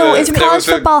 so is college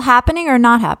football happening or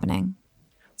not happening?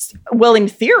 Well, in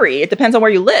theory, it depends on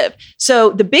where you live.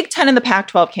 So the Big Ten and the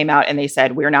Pac-12 came out and they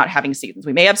said, we're not having seasons.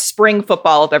 We may have spring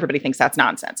football if everybody thinks that's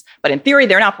nonsense. But in theory,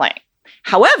 they're not playing.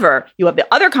 However, you have the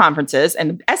other conferences,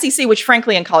 and the SEC, which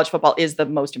frankly in college football is the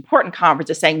most important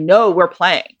conference, is saying, no, we're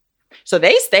playing. So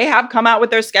they have come out with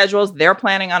their schedules. They're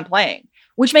planning on playing,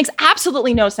 which makes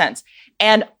absolutely no sense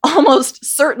and almost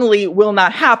certainly will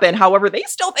not happen. However, they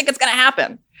still think it's going to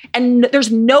happen. And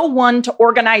there's no one to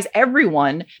organize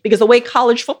everyone, because the way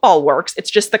college football works,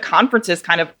 it's just the conferences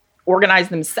kind of organize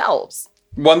themselves.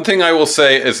 One thing I will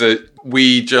say is that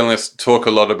we journalists talk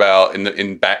a lot about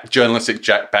in journalistic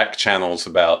back channels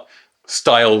about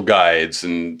style guides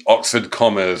and Oxford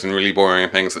commas and really boring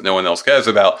things that no one else cares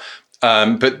about.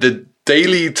 But the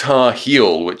Daily Tar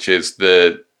Heel, which is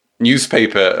the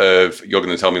newspaper of, you're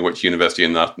going to tell me which university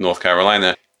in North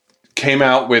Carolina, came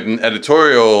out with an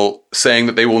editorial saying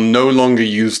that they will no longer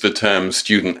use the term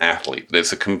student athlete.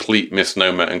 It's a complete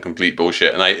misnomer and complete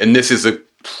bullshit. And this is a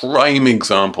prime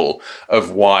example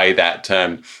of why that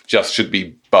term just should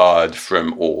be barred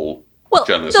from all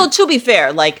journalism. So to be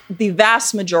fair, like the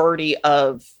vast majority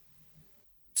of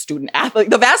student athletes,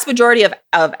 the vast majority of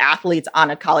athletes on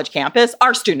a college campus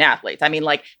are student athletes. I mean,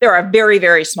 like there are a very,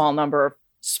 very small number of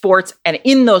sports, and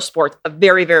in those sports, a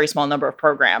very, very small number of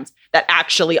programs that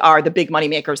actually are the big money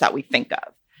makers that we think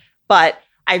of. But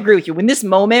I agree with you. In this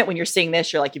moment, when you're seeing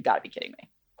this, you're like, you've got to be kidding me.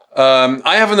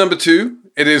 I have a number 2.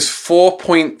 It is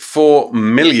 4.4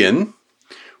 million,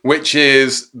 which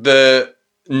is the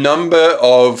number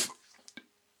of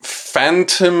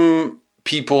phantom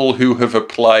people who have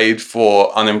applied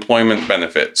for unemployment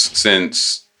benefits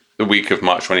since the week of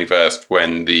March 21st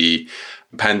when the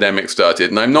pandemic started.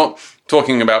 And I'm not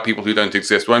talking about people who don't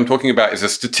exist. What I'm talking about is a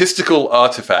statistical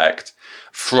artifact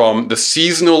from the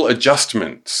seasonal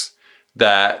adjustments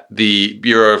that the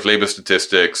Bureau of Labor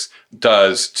Statistics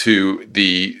does to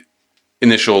the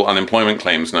initial unemployment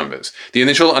claims numbers. The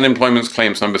initial unemployment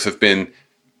claims numbers have been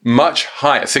much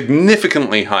higher,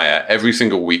 significantly higher every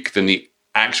single week than the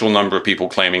actual number of people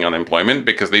claiming unemployment,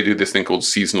 because they do this thing called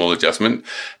seasonal adjustment.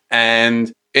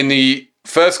 And in the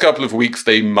first couple of weeks,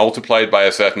 they multiplied by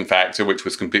a certain factor, which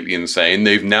was completely insane.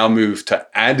 They've now moved to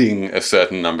adding a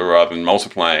certain number rather than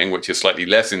multiplying, which is slightly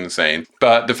less insane.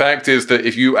 But the fact is that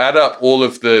if you add up all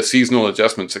of the seasonal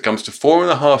adjustments, it comes to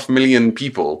 4.5 million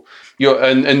people.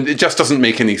 And it just doesn't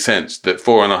make any sense that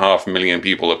 4.5 million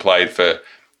people applied for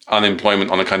unemployment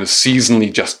on a kind of seasonally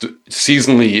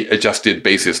adjusted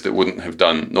basis that wouldn't have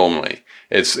done normally.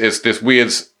 It's this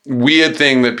weird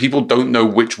thing that people don't know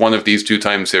which one of these two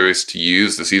time series to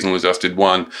use, the seasonal adjusted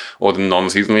one or the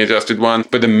non-seasonally adjusted one.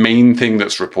 But the main thing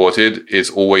that's reported is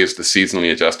always the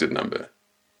seasonally adjusted number.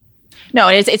 No,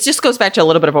 it just goes back to a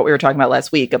little bit of what we were talking about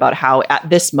last week about how at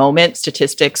this moment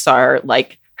statistics are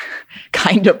like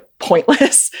kind of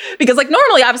pointless because like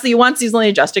normally obviously you want seasonally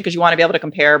adjusted because you want to be able to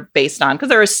compare based on because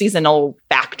there are seasonal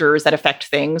factors that affect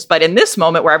things. But in this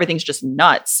moment where everything's just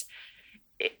nuts,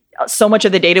 so much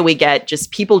of the data we get,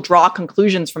 just people draw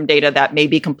conclusions from data that may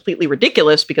be completely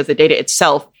ridiculous because the data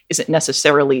itself isn't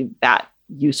necessarily that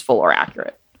useful or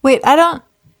accurate. Wait, I don't,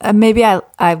 maybe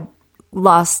I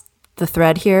lost the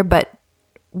thread here, but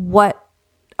what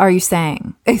are you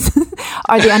saying?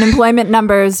 Are the unemployment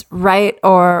numbers right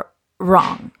or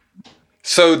wrong?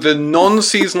 So the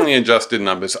non-seasonally adjusted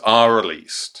numbers are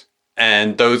released,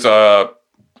 and those are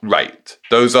right.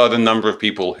 Those are the number of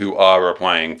people who are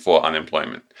applying for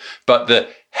unemployment. But the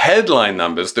headline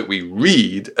numbers that we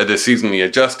read are the seasonally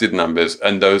adjusted numbers,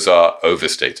 and those are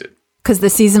overstated. Because the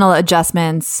seasonal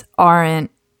adjustments aren't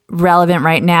relevant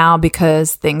right now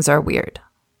because things are weird.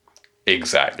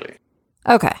 Exactly.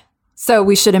 Okay. So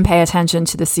we shouldn't pay attention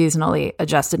to the seasonally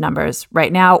adjusted numbers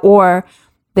right now, or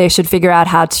they should figure out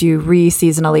how to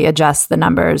re-seasonally adjust the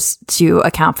numbers to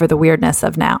account for the weirdness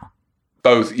of now.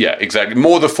 Both, yeah, exactly.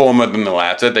 More the former than the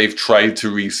latter. They've tried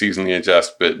to re-seasonally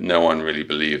adjust, but no one really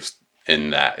believes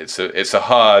in that. It's a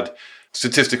hard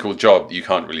statistical job that you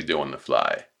can't really do on the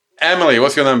fly. Emily,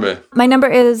 what's your number? My number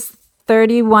is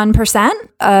 31%.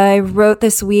 I wrote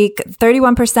this week,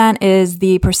 31% is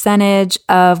the percentage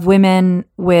of women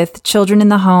with children in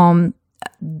the home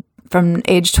from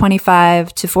age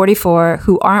 25 to 44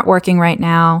 who aren't working right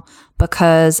now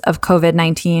because of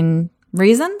COVID-19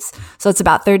 reasons. So it's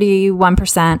about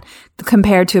 31%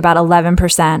 compared to about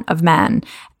 11% of men.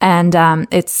 And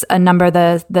it's a number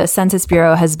the Census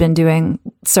Bureau has been doing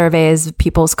surveys of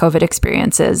people's COVID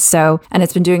experiences. So, and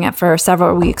it's been doing it for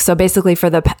several weeks. So basically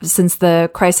since the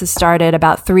crisis started,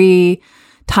 about 3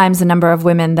 times the number of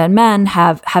women than men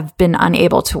have been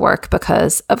unable to work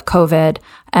because of COVID.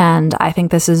 And I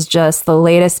think this is just the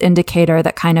latest indicator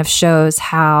that kind of shows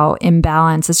how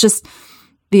imbalanced. It's just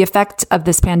the effect of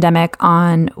this pandemic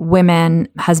on women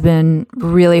has been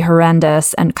really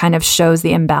horrendous and kind of shows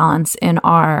the imbalance in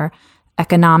our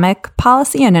economic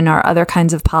policy and in our other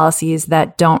kinds of policies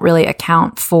that don't really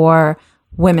account for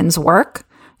women's work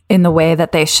in the way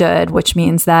that they should, which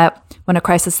means that when a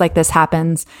crisis like this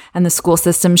happens and the school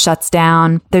system shuts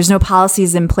down, there's no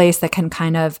policies in place that can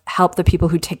kind of help the people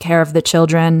who take care of the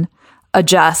children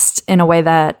adjust in a way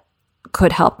that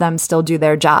could help them still do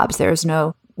their jobs. There's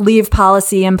no leave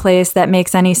policy in place that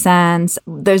makes any sense.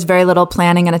 There's very little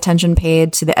planning and attention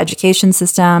paid to the education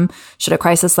system. Should a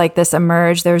crisis like this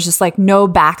emerge, there's just like no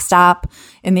backstop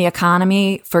in the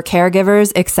economy for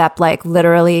caregivers except like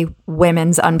literally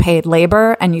women's unpaid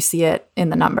labor. And you see it in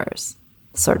the numbers.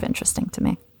 Sort of interesting to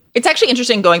me. It's actually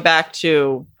interesting going back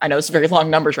to, I know it's very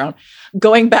long numbers round,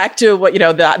 going back to what,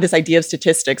 this idea of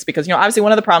statistics, because, obviously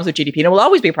one of the problems with GDP, and it will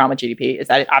always be a problem with GDP, is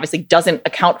that it obviously doesn't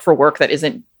account for work that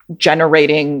isn't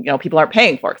generating, people aren't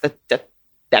paying for it.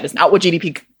 That is not what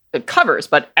GDP covers.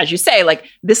 But as you say, like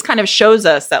this kind of shows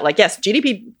us that like, yes,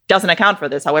 GDP doesn't account for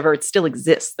this. However, it still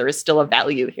exists. There is still a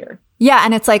value here. Yeah.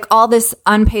 And it's like all this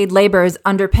unpaid labor is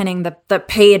underpinning the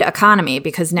paid economy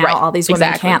because now all these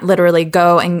women can't literally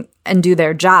go and do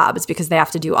their jobs because they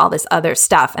have to do all this other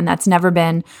stuff. And that's never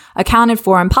been accounted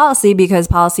for in policy because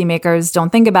policymakers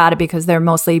don't think about it because they're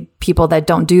mostly people that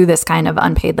don't do this kind of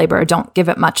unpaid labor or don't give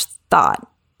it much thought.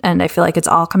 And I feel like it's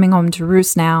all coming home to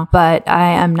roost now, but I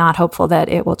am not hopeful that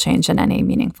it will change in any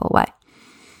meaningful way.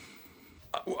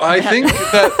 I think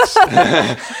that's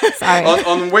Sorry.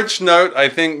 on which note, I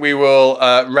think we will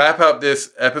wrap up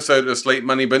this episode of Slate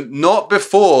Money, but not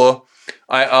before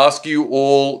I ask you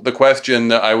all the question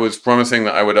that I was promising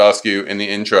that I would ask you in the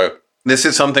intro. This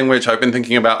is something which I've been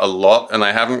thinking about a lot, and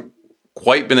I haven't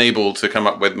quite been able to come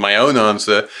up with my own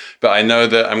answer, but I know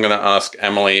that I'm going to ask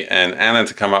Emily and Anna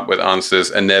to come up with answers,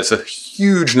 and there's a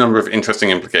huge number of interesting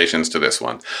implications to this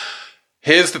one.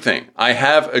 Here's the thing. I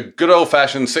have a good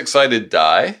old-fashioned 6-sided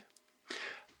die,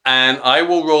 and I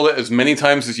will roll it as many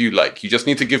times as you like. You just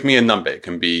need to give me a number. It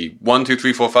can be 1, 2,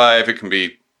 3, 4, 5. It can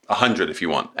be 100 if you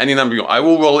want. Any number you want. I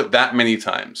will roll it that many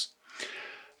times.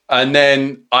 And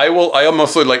then I am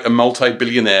also like a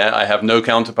multi-billionaire. I have no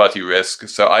counterparty risk.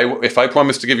 So if I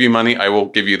promise to give you money, I will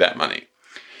give you that money.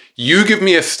 You give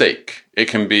me a stake. It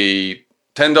can be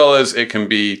 $10. It can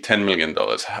be $10 million.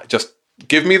 Just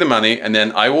give me the money, and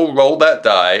then I will roll that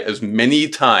die as many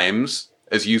times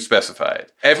as you specified.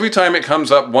 Every time it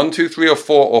comes up 1, 2, 3, or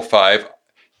 4, or 5,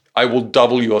 I will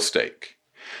double your stake.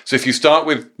 So if you start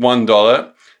with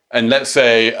 $1, and let's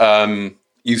say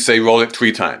you say roll it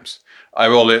 3 times. I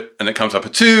roll it and it comes up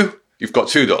at 2, you've got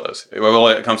 $2. I roll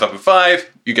it, it comes up at 5,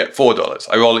 you get $4.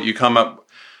 I roll it, you come up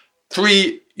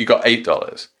 3, you got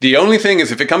 $8. The only thing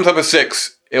is if it comes up at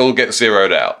 6, it'll get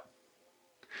zeroed out.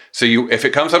 So if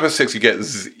it comes up at 6,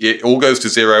 it all goes to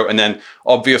 0. And then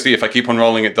obviously if I keep on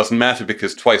rolling, it doesn't matter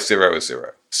because twice 0 is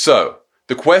 0. So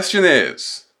the question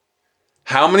is,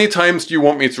 how many times do you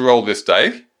want me to roll this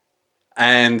die?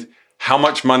 And how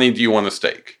much money do you want to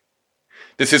stake?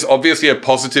 This is obviously a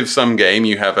positive sum game.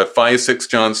 You have a 5-6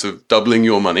 chance of doubling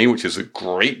your money, which is a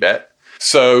great bet.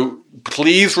 So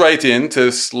please write in to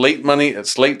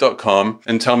slatemoney@slate.com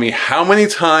and tell me how many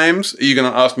times are you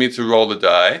going to ask me to roll the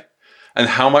die and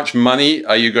how much money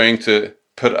are you going to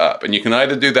put up. And you can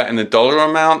either do that in a dollar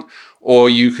amount or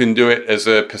you can do it as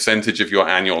a percentage of your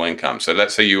annual income. So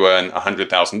let's say you earn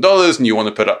 $100,000 and you want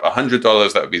to put up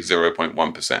 $100, that would be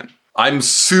 0.1%. I'm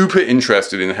super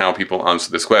interested in how people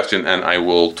answer this question, and I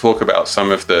will talk about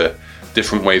some of the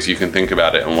different ways you can think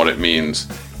about it and what it means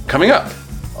coming up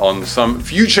on some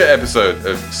future episode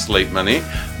of Slate Money,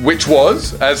 which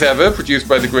was, as ever, produced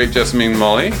by the great Jessamine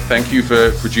Molly. Thank you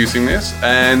for producing this,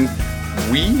 and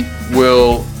we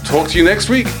will talk to you next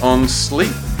week on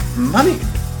Slate Money.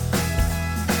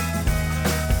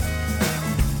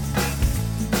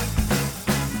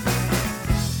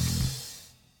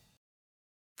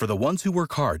 For the ones who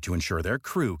work hard to ensure their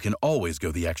crew can always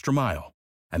go the extra mile,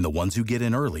 and the ones who get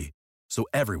in early so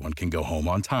everyone can go home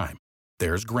on time,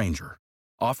 there's Grainger,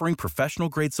 offering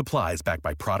professional-grade supplies backed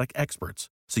by product experts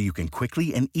so you can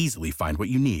quickly and easily find what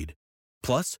you need.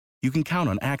 Plus, you can count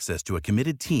on access to a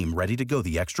committed team ready to go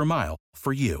the extra mile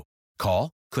for you. Call,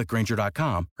 click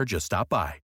Grainger.com, or just stop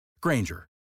by. Grainger,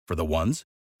 for the ones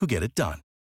who get it done.